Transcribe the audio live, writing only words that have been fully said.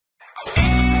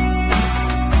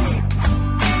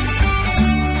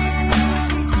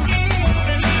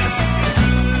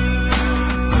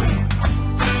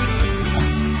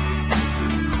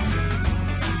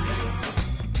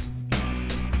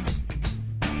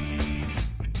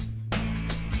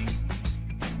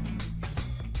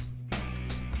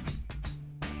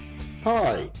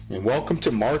Hi, and welcome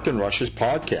to Mark and Rush's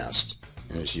podcast.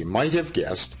 And as you might have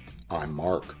guessed, I'm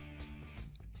Mark.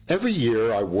 Every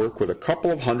year I work with a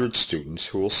couple of hundred students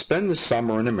who will spend the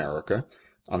summer in America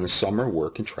on the Summer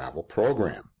Work and Travel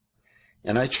program.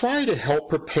 And I try to help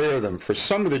prepare them for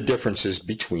some of the differences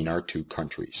between our two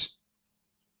countries.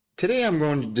 Today I'm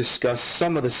going to discuss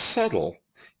some of the subtle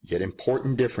yet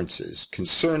important differences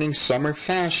concerning summer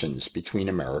fashions between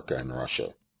America and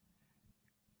Russia.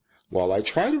 While I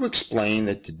try to explain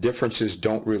that the differences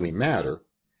don't really matter,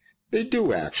 they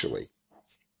do actually,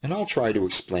 and I'll try to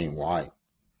explain why.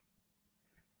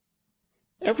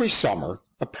 Every summer,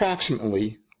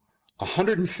 approximately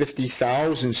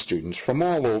 150,000 students from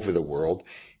all over the world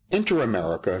enter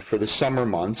America for the summer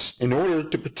months in order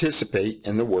to participate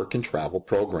in the Work and Travel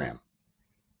program.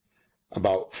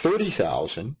 About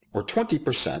 30,000, or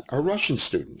 20%, are Russian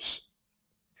students.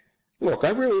 Look,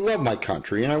 I really love my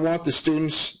country, and I want the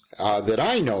students that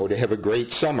I know to have a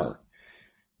great summer,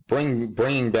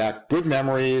 bringing back good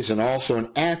memories and also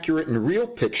an accurate and real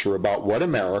picture about what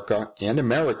America and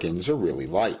Americans are really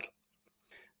like.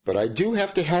 But I do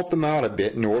have to help them out a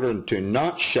bit in order to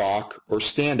not shock or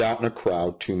stand out in a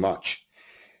crowd too much.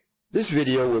 This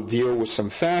video will deal with some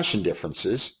fashion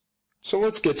differences, so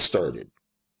let's get started.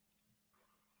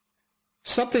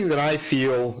 Something that I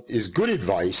feel is good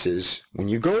advice is, when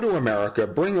you go to America,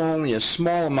 bring only a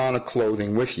small amount of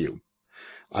clothing with you.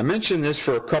 I mention this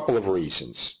for a couple of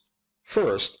reasons.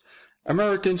 First,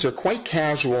 Americans are quite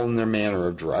casual in their manner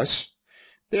of dress.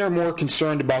 They are more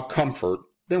concerned about comfort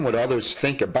than what others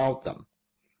think about them.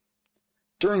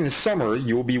 During the summer,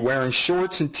 you will be wearing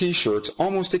shorts and t-shirts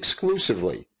almost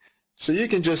exclusively, so you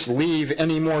can just leave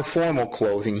any more formal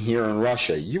clothing here in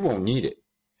Russia. You won't need it.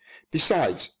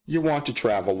 Besides, you want to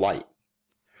travel light.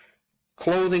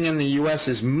 Clothing in the U.S.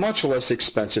 is much less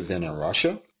expensive than in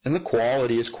Russia, and the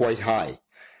quality is quite high.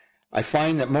 I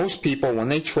find that most people, when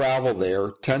they travel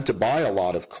there, tend to buy a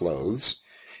lot of clothes,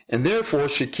 and therefore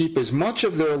should keep as much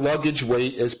of their luggage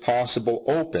weight as possible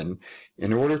open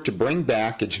in order to bring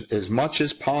back as much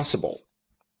as possible.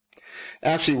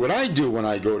 Actually, what I do when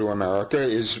I go to America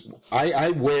is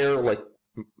I wear like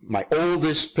my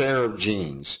oldest pair of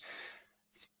jeans,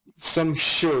 some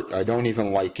shirt I don't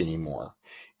even like anymore,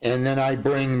 and then I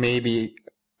bring maybe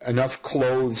enough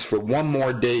clothes for one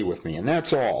more day with me, and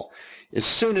that's all. As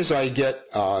soon as I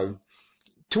get to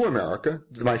America,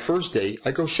 my first day, I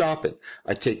go shopping.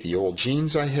 I take the old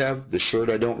jeans I have, the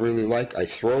shirt I don't really like, I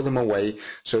throw them away,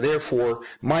 so therefore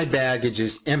my baggage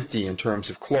is empty in terms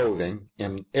of clothing,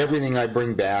 and everything I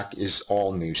bring back is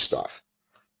all new stuff,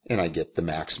 and I get the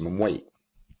maximum weight.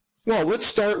 Well, let's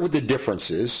start with the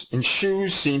differences, and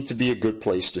shoes seem to be a good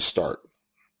place to start.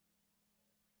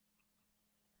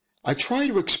 I try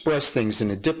to express things in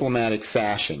a diplomatic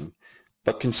fashion,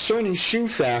 but concerning shoe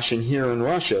fashion here in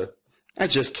Russia, I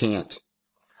just can't.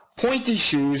 Pointy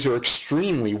shoes are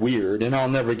extremely weird, and I'll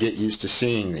never get used to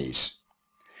seeing these.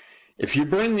 If you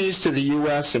bring these to the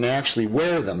U.S. and actually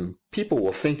wear them, people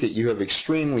will think that you have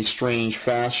extremely strange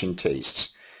fashion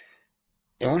tastes.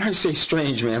 And when I say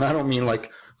strange, man, I don't mean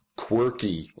like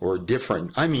quirky or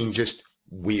different. I mean just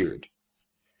weird.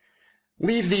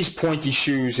 Leave these pointy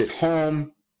shoes at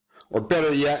home, or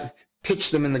better yet, pitch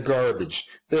them in the garbage.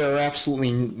 There are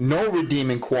absolutely no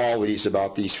redeeming qualities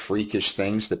about these freakish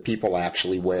things that people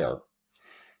actually wear.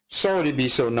 Sorry to be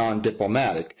so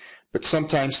non-diplomatic, but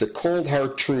sometimes the cold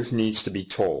hard truth needs to be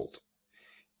told.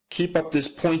 Keep up this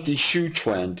pointy shoe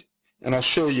trend, and I'll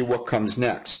show you what comes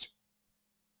next.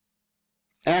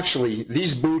 Actually,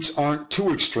 these boots aren't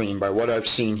too extreme by what I've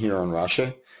seen here in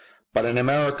Russia, but in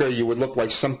America you would look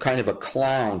like some kind of a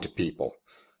clown to people.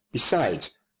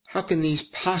 Besides, how can these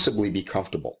possibly be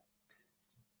comfortable?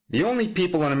 The only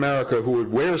people in America who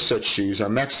would wear such shoes are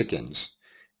Mexicans,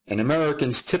 and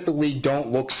Americans typically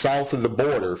don't look south of the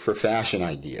border for fashion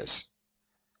ideas.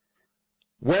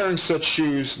 Wearing such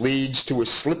shoes leads to a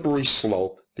slippery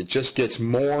slope that just gets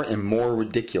more and more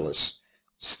ridiculous.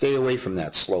 Stay away from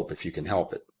that slope if you can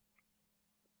help it.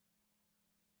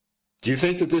 Do you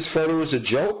think that this photo is a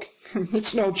joke?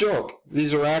 It's no joke.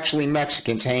 These are actually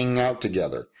Mexicans hanging out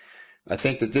together. I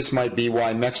think that this might be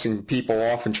why Mexican people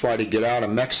often try to get out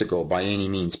of Mexico by any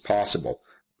means possible.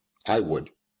 I would.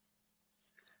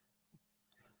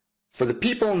 For the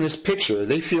people in this picture,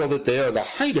 they feel that they are the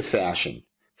height of fashion.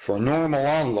 For a normal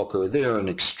onlooker, they are an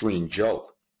extreme joke.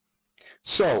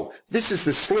 So, this is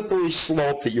the slippery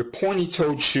slope that your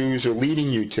pointy-toed shoes are leading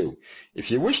you to.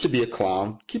 If you wish to be a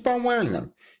clown, keep on wearing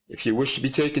them. If you wish to be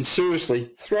taken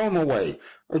seriously, throw them away,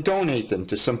 or donate them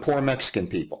to some poor Mexican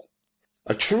people.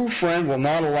 A true friend will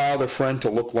not allow the friend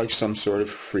to look like some sort of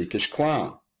freakish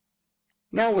clown.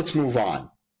 Now let's move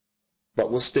on.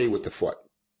 but we'll stay with the foot.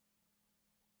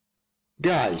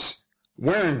 Guys,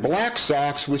 wearing black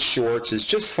socks with shorts is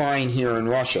just fine here in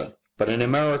Russia, but in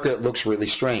America it looks really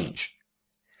strange.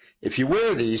 If you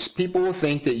wear these, people will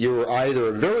think that you're either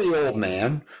a very old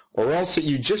man or else that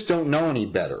you just don't know any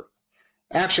better.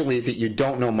 Actually, that you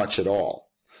don't know much at all.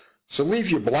 So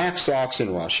leave your black socks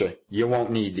in Russia. You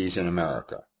won't need these in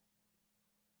America.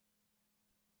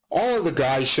 All of the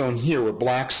guys shown here with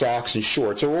black socks and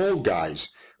shorts are old guys,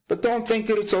 but don't think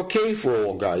that it's okay for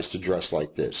old guys to dress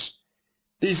like this.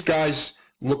 These guys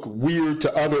look weird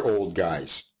to other old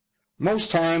guys.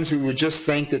 Most times we would just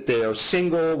think that they are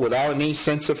single without any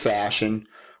sense of fashion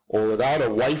or without a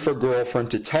wife or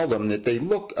girlfriend to tell them that they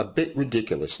look a bit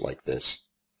ridiculous like this.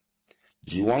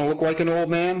 Do you want to look like an old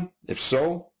man? If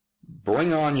so,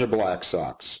 bring on your black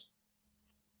socks.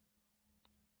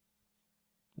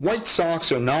 White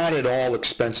socks are not at all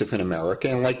expensive in America,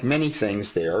 and like many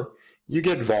things there, you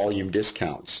get volume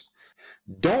discounts.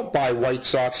 Don't buy white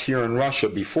socks here in Russia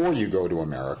before you go to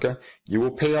America. You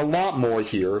will pay a lot more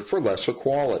here for lesser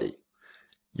quality.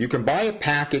 You can buy a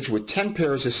package with 10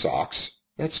 pairs of socks,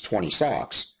 that's 20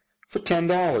 socks, for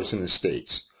 $10 in the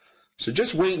States. So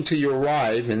just wait until you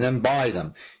arrive and then buy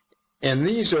them. And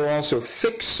these are also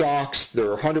thick socks.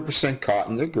 They're 100%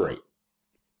 cotton. They're great.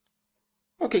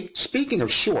 Okay, speaking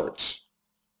of shorts,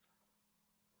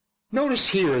 notice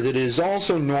here that it is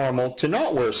also normal to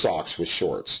not wear socks with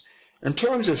shorts. In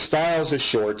terms of styles of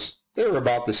shorts, they're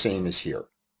about the same as here.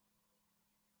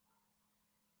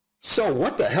 So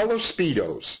what the hell are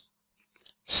Speedos?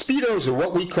 Speedos are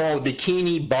what we call the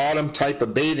bikini bottom type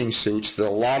of bathing suits that a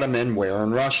lot of men wear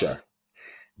in Russia.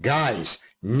 Guys,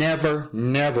 never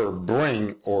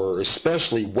bring or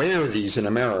especially wear these in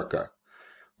America.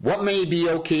 What may be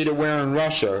okay to wear in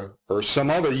Russia or some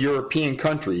other European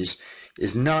countries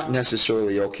is not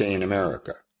necessarily okay in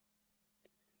America.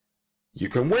 You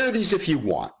can wear these if you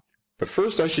want, but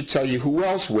first I should tell you who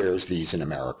else wears these in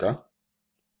America.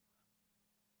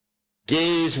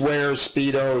 Gays wear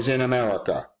Speedos in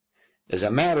America. As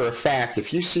a matter of fact,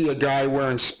 if you see a guy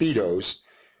wearing Speedos,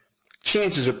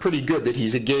 chances are pretty good that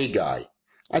he's a gay guy.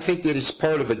 I think that it's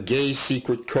part of a gay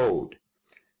secret code.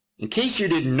 In case you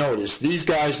didn't notice, these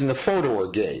guys in the photo are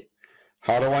gay.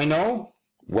 How do I know?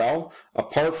 Well,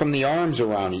 apart from the arms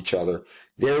around each other,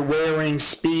 they're wearing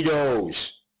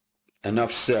Speedos.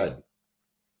 Enough said.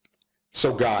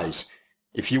 So guys,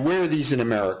 if you wear these in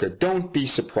America, don't be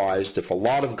surprised if a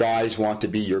lot of guys want to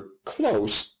be your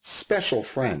close, special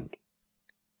friend.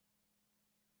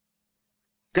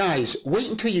 Guys, wait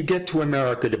until you get to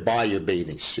America to buy your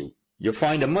bathing suit. You'll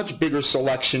find a much bigger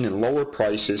selection and lower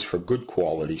prices for good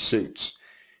quality suits.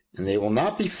 And they will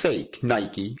not be fake,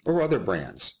 Nike, or other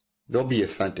brands. They'll be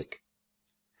authentic.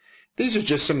 These are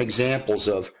just some examples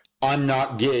of I'm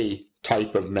not gay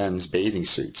type of men's bathing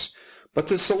suits, but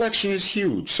the selection is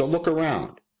huge, so look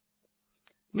around.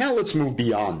 Now let's move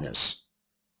beyond this.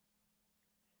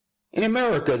 In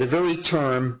America, the very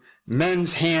term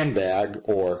men's handbag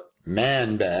or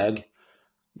man bag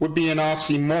would be an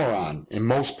oxymoron in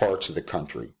most parts of the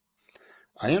country.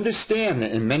 I understand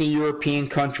that in many European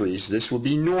countries this would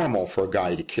be normal for a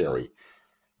guy to carry,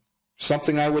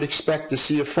 something I would expect to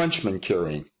see a Frenchman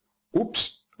carrying.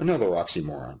 Oops, another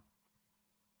oxymoron.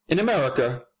 In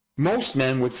America, most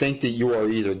men would think that you are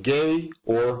either gay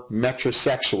or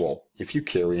metrosexual if you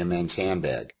carry a men's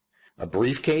handbag. A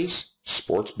briefcase,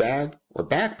 sports bag, or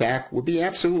backpack would be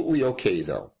absolutely okay,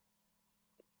 though.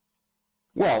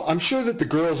 Well, I'm sure that the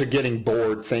girls are getting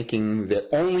bored thinking that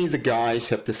only the guys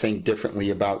have to think differently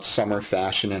about summer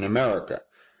fashion in America.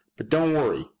 But don't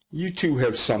worry, you too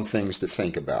have some things to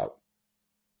think about.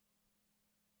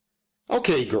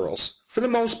 Okay, girls, for the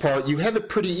most part, you have it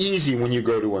pretty easy when you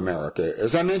go to America.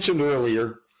 As I mentioned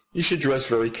earlier, you should dress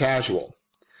very casual.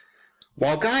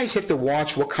 While guys have to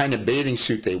watch what kind of bathing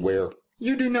suit they wear,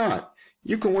 you do not.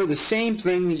 You can wear the same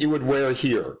thing that you would wear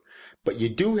here, but you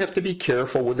do have to be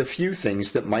careful with a few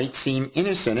things that might seem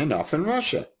innocent enough in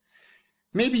Russia.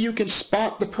 Maybe you can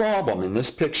spot the problem in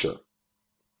this picture.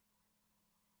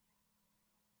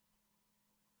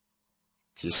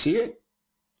 Do you see it?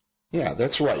 Yeah,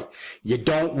 that's right. You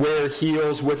don't wear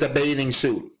heels with a bathing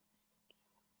suit.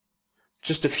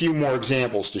 Just a few more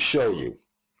examples to show you.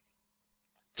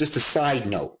 Just a side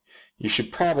note, you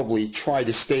should probably try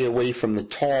to stay away from the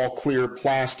tall, clear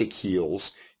plastic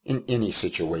heels in any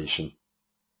situation.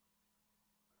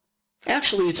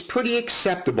 Actually, it's pretty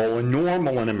acceptable and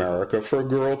normal in America for a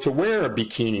girl to wear a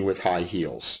bikini with high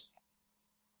heels.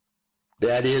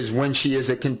 That is, when she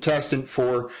is a contestant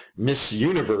for Miss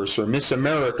Universe or Miss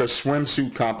America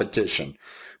swimsuit competition,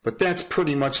 but that's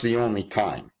pretty much the only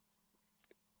time.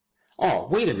 Oh,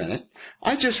 wait a minute.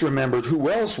 I just remembered who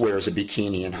else wears a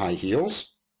bikini and high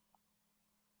heels.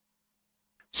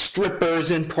 Strippers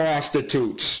and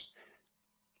prostitutes.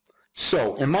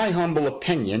 So, in my humble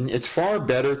opinion, it's far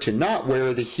better to not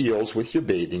wear the heels with your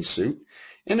bathing suit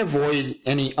and avoid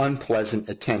any unpleasant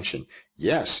attention.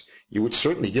 Yes, you would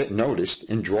certainly get noticed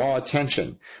and draw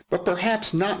attention, but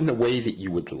perhaps not in the way that you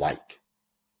would like.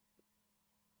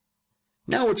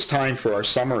 Now it's time for our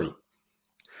summary.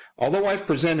 Although I've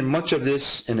presented much of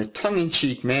this in a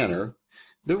tongue-in-cheek manner,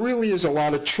 there really is a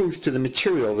lot of truth to the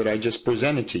material that I just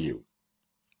presented to you.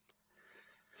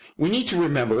 We need to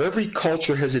remember every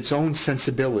culture has its own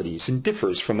sensibilities and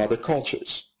differs from other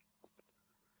cultures.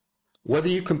 Whether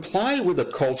you comply with a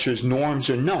culture's norms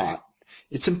or not,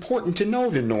 it's important to know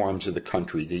the norms of the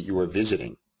country that you are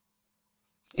visiting.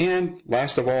 And,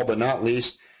 last of all but not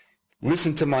least,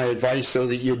 listen to my advice so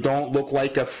that you don't look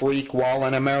like a freak while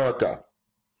in America.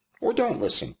 Or don't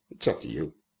listen. It's up to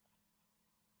you.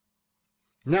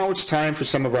 Now it's time for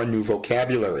some of our new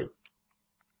vocabulary.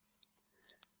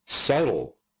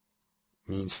 Subtle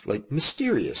means like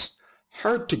mysterious,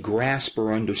 hard to grasp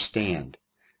or understand,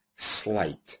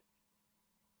 slight.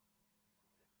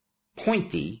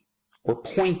 Pointy or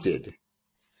pointed,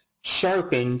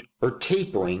 sharpened or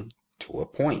tapering to a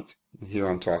point. Here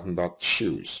I'm talking about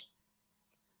shoes.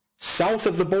 South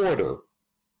of the border,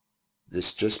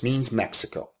 this just means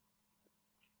Mexico.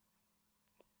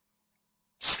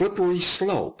 Slippery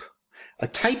slope, a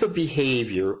type of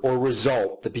behavior or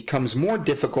result that becomes more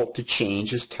difficult to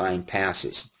change as time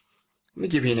passes. Let me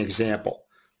give you an example.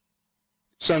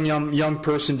 Some young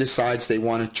person decides they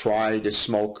want to try to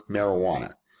smoke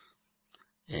marijuana.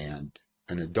 And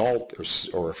an adult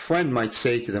or a friend might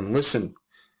say to them, listen,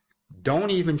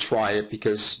 don't even try it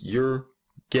because you're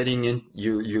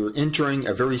entering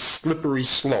a very slippery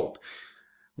slope.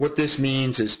 What this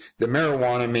means is the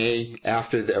marijuana may,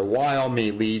 after a while, may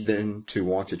lead them to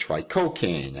want to try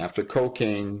cocaine. After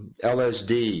cocaine,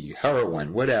 LSD,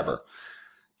 heroin, whatever.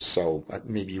 So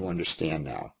maybe you understand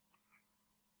now.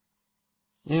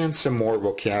 And some more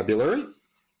vocabulary.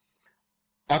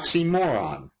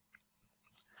 Oxymoron.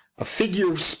 A figure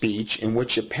of speech in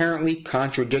which apparently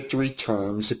contradictory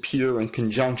terms appear in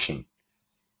conjunction.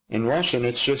 In Russian,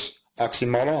 it's just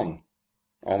oxymoron,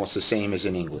 almost the same as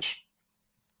in English.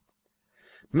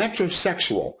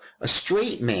 Metrosexual, a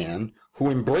straight man who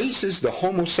embraces the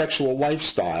homosexual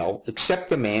lifestyle except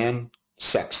the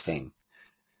man-sex thing.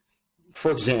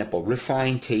 For example,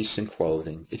 refined tastes in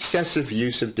clothing, excessive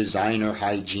use of designer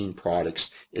hygiene products,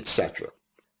 etc.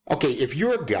 Okay, if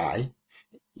you're a guy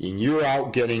and you're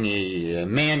out getting a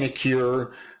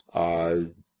manicure, a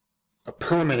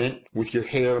permanent with your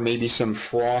hair, maybe some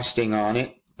frosting on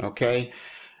it, okay?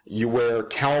 You wear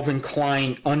Calvin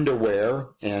Klein underwear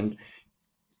and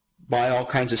buy all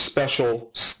kinds of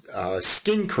special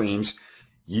skin creams,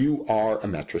 you are a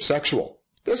metrosexual.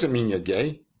 Doesn't mean you're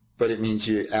gay, but it means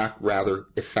you act rather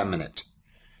effeminate.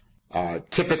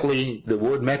 Typically, the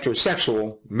word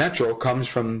metrosexual, metro, comes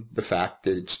from the fact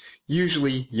that it's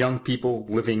usually young people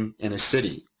living in a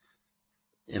city.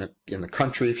 In the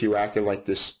country, if you acted like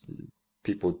this,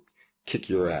 people kick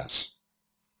your ass.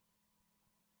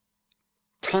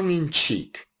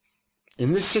 Tongue-in-cheek.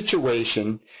 In this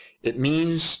situation, it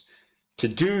means to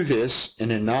do this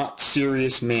in a not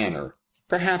serious manner,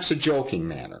 perhaps a joking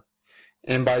manner.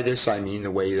 And by this I mean the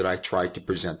way that I tried to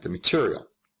present the material.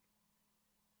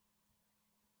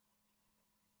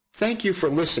 Thank you for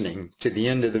listening to the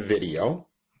end of the video.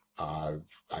 I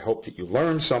hope that you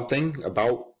learned something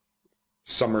about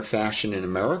summer fashion in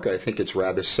America. I think it's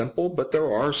rather simple, but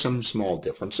there are some small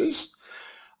differences.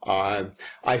 I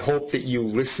hope that you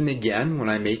listen again when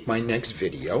I make my next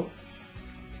video.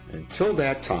 Until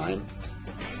that time,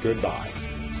 goodbye.